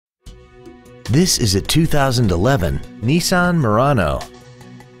This is a 2011 Nissan Murano.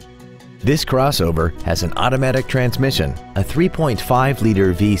 This crossover has an automatic transmission, a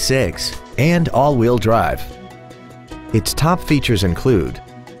 3.5-liter V6, and all-wheel drive. Its top features include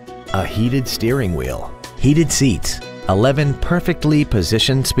a heated steering wheel, heated seats, 11 perfectly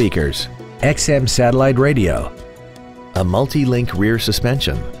positioned speakers, XM satellite radio, a multi-link rear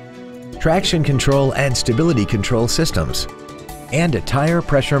suspension, traction control and stability control systems, and a tire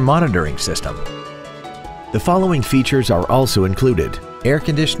pressure monitoring system. The following features are also included: air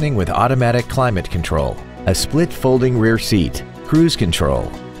conditioning with automatic climate control, a split folding rear seat, cruise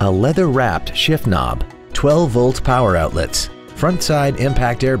control, a leather-wrapped shift knob, 12-volt power outlets, front side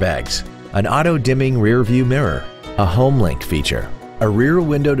impact airbags, an auto-dimming rear view mirror, a HomeLink feature, a rear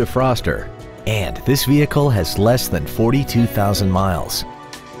window defroster, and this vehicle has less than 42,000 miles.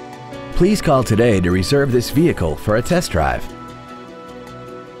 Please call today to reserve this vehicle for a test drive.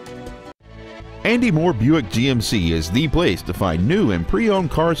 Andy Moore Buick GMC is the place to find new and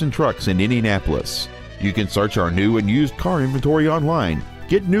pre-owned cars and trucks in Indianapolis. You can search our new and used car inventory online,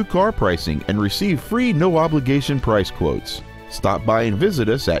 get new car pricing, and receive free no-obligation price quotes. Stop by and visit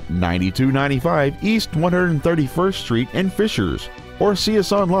us at 9295 East 131st Street in Fishers, or see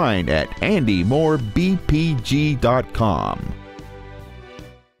us online at andymoorebpg.com.